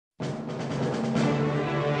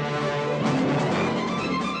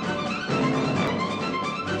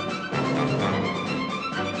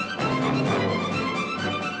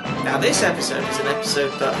this episode is an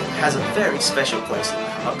episode that has a very special place in my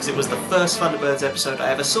heart because it was the first Thunderbirds episode I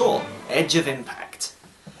ever saw, Edge of Impact.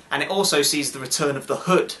 And it also sees the return of the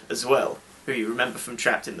Hood as well, who you remember from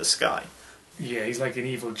Trapped in the Sky. Yeah, he's like an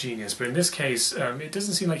evil genius, but in this case, it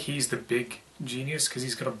doesn't seem like he's the big genius because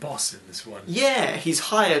he's got a boss in this one. Yeah, he's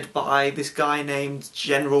hired by this guy named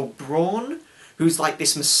General Braun, who's like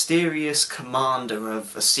this mysterious commander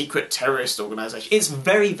of a secret terrorist organisation. It's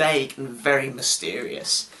very vague and very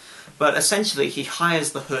mysterious. But essentially he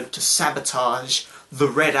hires the Hood to sabotage the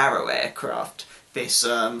Red Arrow aircraft, this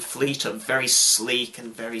fleet of very sleek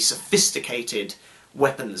and very sophisticated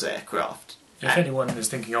weapons aircraft. If anyone is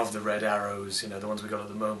thinking of the Red Arrows, you know, the ones we got at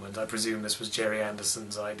the moment, I presume this was Jerry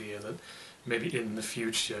Anderson's idea that maybe in the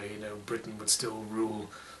future, you know, Britain would still rule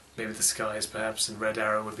maybe the skies perhaps, and Red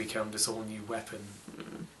Arrow would become this all-new weapon.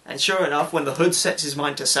 And sure enough, when the Hood sets his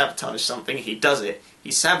mind to sabotage something, he does it. He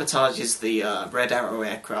sabotages the Red Arrow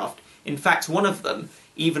aircraft. In fact, one of them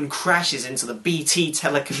even crashes into the BT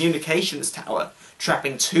telecommunications tower,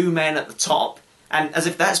 trapping 2 men at the top. And as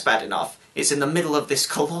if that's bad enough, it's in the middle of this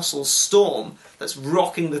colossal storm that's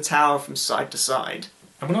rocking the tower from side to side.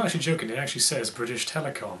 And we're not actually joking, it actually says British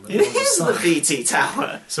Telecom. It is the BT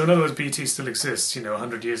tower! So in other words, BT still exists, you know,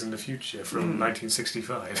 100 years in the future, from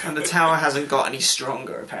 1965. And the tower hasn't got any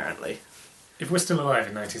stronger, apparently. If we're still alive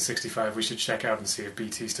in 1965, we should check out and see if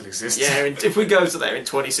BT still exists. Yeah, if we go to there in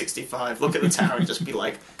 2065, look at the tower and just be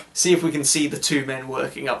like, see if we can see the 2 men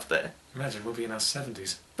working up there. Imagine, we'll be in our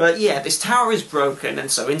 70s. But yeah, this tower is broken,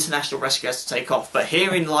 and so international rescue has to take off. But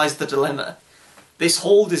herein lies the dilemma. This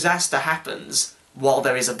whole disaster happens while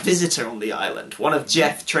there is a visitor on the island, one of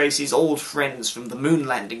Jeff Tracy's old friends from the moon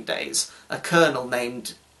landing days, a colonel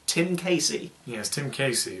named Tim Casey. Yes, Tim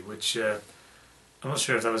Casey, which, I'm not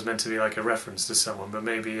sure if that was meant to be like a reference to someone, but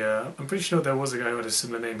maybe, I'm pretty sure there was a guy who had a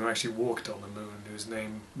similar name who actually walked on the moon, whose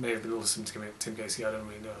name may have been also Tim Casey, I don't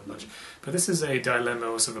really know much. But this is a dilemma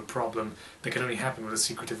or sort of a problem that can only happen with a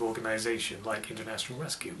secretive organisation like International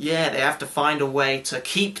Rescue. Yeah, they have to find a way to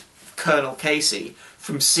keep Colonel Casey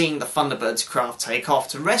from seeing the Thunderbirds craft take off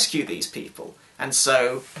to rescue these people. And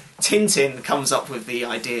so Tintin comes up with the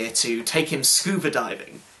idea to take him scuba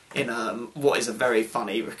diving in what is a very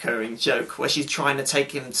funny recurring joke, where she's trying to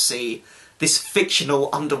take him to see this fictional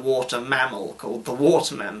underwater mammal called the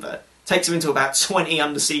water mamba. Takes him into about 20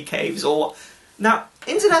 undersea caves. Now,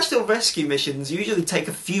 international rescue missions usually take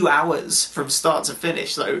a few hours from start to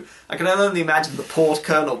finish, so I can only imagine the poor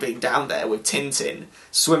colonel being down there with Tintin,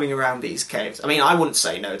 swimming around these caves. I mean, I wouldn't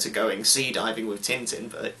say no to going sea diving with Tintin,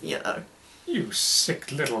 but, you know. You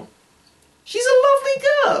sick little... She's a lovely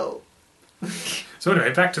girl! So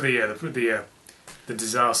anyway, back to the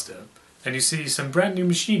disaster, and you see some brand new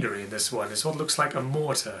machinery in this one. It's what looks like a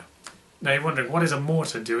mortar. Now you're wondering, what is a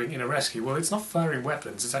mortar doing in a rescue? Well, it's not firing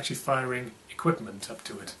weapons, it's actually firing equipment up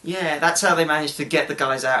to it. Yeah, that's how they managed to get the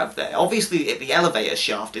guys out of there. Obviously, the elevator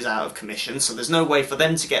shaft is out of commission, so there's no way for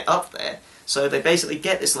them to get up there. So they basically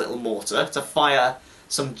get this little mortar to fire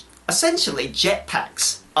some, essentially,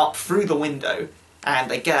 jetpacks up through the window,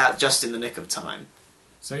 and they get out just in the nick of time.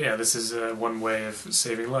 So yeah, this is one way of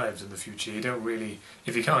saving lives in the future. You don't really,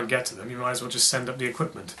 if you can't get to them, you might as well just send up the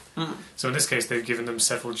equipment. So in this case, they've given them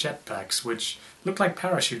several jetpacks, which look like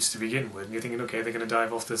parachutes to begin with. And you're thinking, okay, they're going to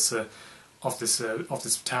dive off this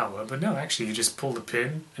tower, but no, actually, you just pull the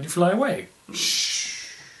pin and you fly away.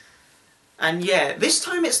 Shh. And yeah, this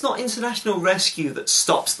time it's not international rescue that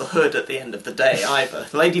stops the Hood at the end of the day either.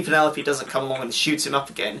 Lady Penelope doesn't come along and shoots him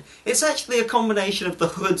up again. It's actually a combination of the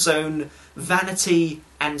Hood's own vanity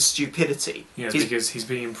and stupidity. Yes, because he's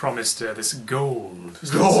being promised this gold.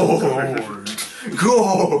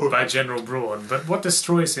 Gold! By General Braun. But what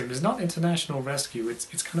destroys him is not international rescue,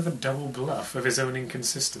 it's kind of a double bluff of his own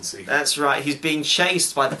inconsistency. That's right, he's being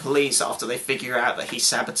chased by the police after they figure out that he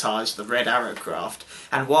sabotaged the Red Arrow craft,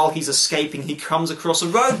 and while he's escaping he comes across a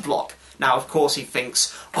roadblock. Now, of course, he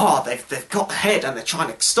thinks, oh, they've got ahead and they're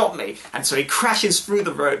trying to stop me, and so he crashes through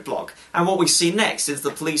the roadblock. And what we see next is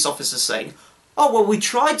the police officer saying, oh, well, we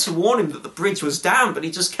tried to warn him that the bridge was down, but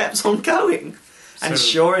he just kept on going. And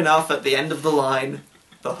sure enough, at the end of the line,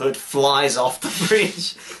 the Hood flies off the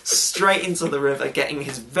bridge, straight into the river, getting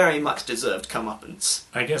his very much deserved comeuppance.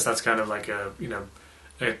 I guess that's kind of like a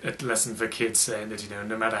lesson for kids, saying that, you know,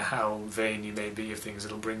 no matter how vain you may be of things,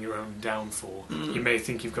 it'll bring your own downfall. You may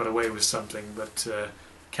think you've got away with something, but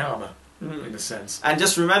karma, in a sense. And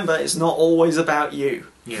just remember, it's not always about you.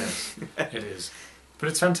 Yes, it is. But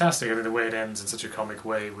it's fantastic, I mean, the way it ends in such a comic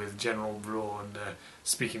way, with General Braun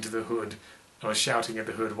speaking to the Hood, was shouting at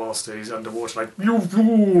the hood whilst he's underwater, like, "You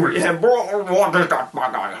fool! Yeah, what is that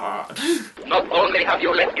bug I heard? Not only have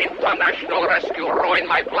you let international rescue ruin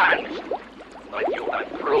my plans, but you have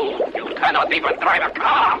proved you cannot even drive a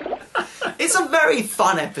car. It's a very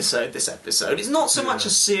fun episode, this episode. It's not so much a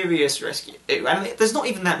serious rescue. There's not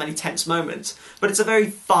even that many tense moments, but it's a very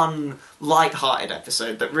fun, light-hearted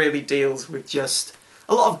episode that really deals with just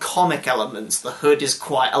a lot of comic elements. The hood is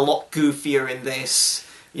quite a lot goofier in this,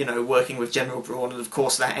 you know, working with General Braun, and of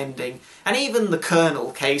course that ending. And even the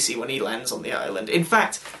Colonel, Casey, when he lands on the island. In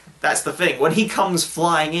fact, that's the thing. When he comes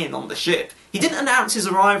flying in on the ship, he didn't announce his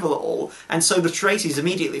arrival at all, and so the Tracys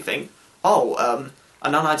immediately think, oh,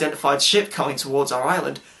 an unidentified ship coming towards our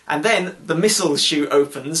island. And then the missile chute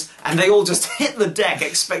opens, and they all just hit the deck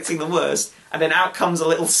expecting the worst, and then out comes a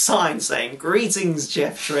little sign saying, "Greetings,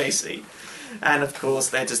 Jeff Tracy." And of course,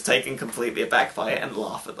 they're just taken completely aback by it and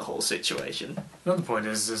laugh at the whole situation. Another point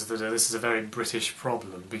is that this is a very British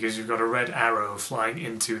problem, because you've got a red arrow flying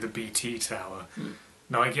into the BT tower.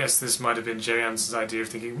 Now, I guess this might have been Jerry Anderson's idea of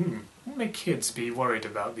thinking, what may kids be worried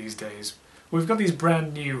about these days? We've got these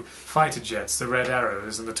brand new fighter jets, the Red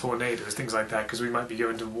Arrows and the Tornadoes, things like that, because we might be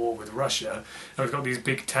going to war with Russia, and we've got these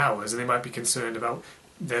big towers, and they might be concerned about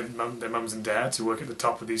their mums and dads who work at the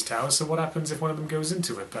top of these towers, so what happens if one of them goes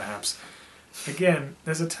into it, perhaps? Again,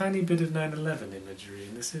 there's a tiny bit of 9/11 imagery,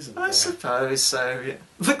 and this isn't I suppose so, yeah.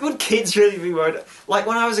 But would kids really be worried? Like,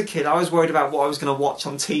 when I was a kid, I was worried about what I was going to watch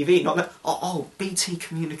on TV, not that, BT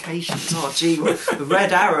Communications, gee, the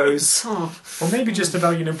Red Arrows. Oh. Or maybe just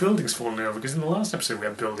about, buildings falling over, because in the last episode we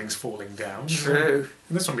had buildings falling down. True.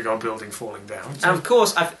 In this one we got a building falling down. So. And of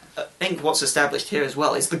course, I think what's established here as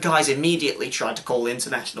well is the guys immediately tried to call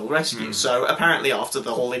international rescue, so apparently after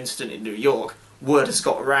the whole incident in New York, word has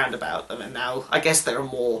got around about them, and now I guess they're a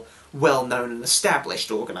more well-known and established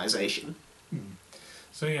organisation.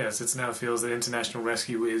 So yes, it now feels that international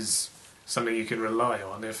rescue is something you can rely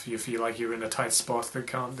on if you feel like you're in a tight spot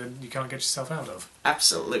that you can't get yourself out of.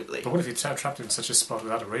 Absolutely. But what if you're trapped in such a spot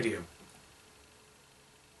without a radio?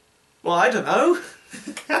 Well, I don't know.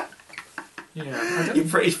 Yeah, you're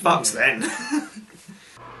pretty fucked then.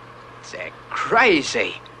 They're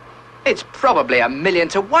crazy. It's probably 1,000,000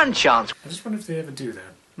 to 1 chance. I just wonder if they ever do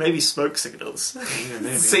that. Maybe smoke signals. Yeah,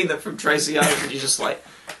 maybe. Seen that from Tracy Island, and you're just like...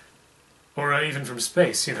 Or even from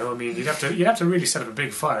space, I mean, you'd have to really set up a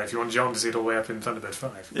big fire if you want John to see it all the way up in Thunderbird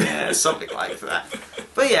 5. Yeah, something like that.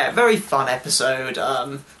 But yeah, very fun episode.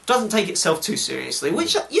 Doesn't take itself too seriously,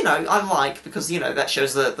 which, I like, because, that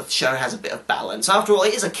shows that the show has a bit of balance. After all,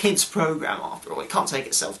 it is a kids' programme, after all. It can't take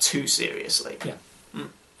itself too seriously. Yeah.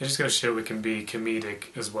 It just goes to show it can be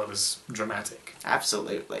comedic as well as dramatic.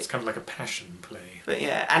 Absolutely. It's kind of like a passion play. But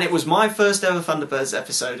yeah, and it was my first ever Thunderbirds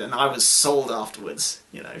episode, and I was sold afterwards,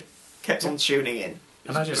 Kept on tuning in.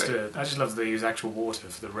 And I just love that they use actual water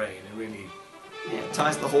for the rain. It really... Yeah, it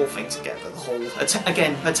ties the whole thing together. The whole,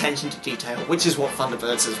 again, attention to detail, which is what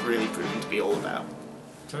Thunderbirds has really proven to be all about.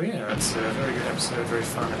 So yeah, it's a very good episode, very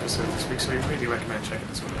fun episode this week, so we really recommend checking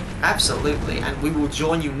this one out. Absolutely, and we will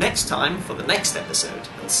join you next time for the next episode.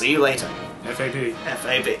 And see you later. FAB.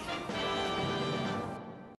 FAB.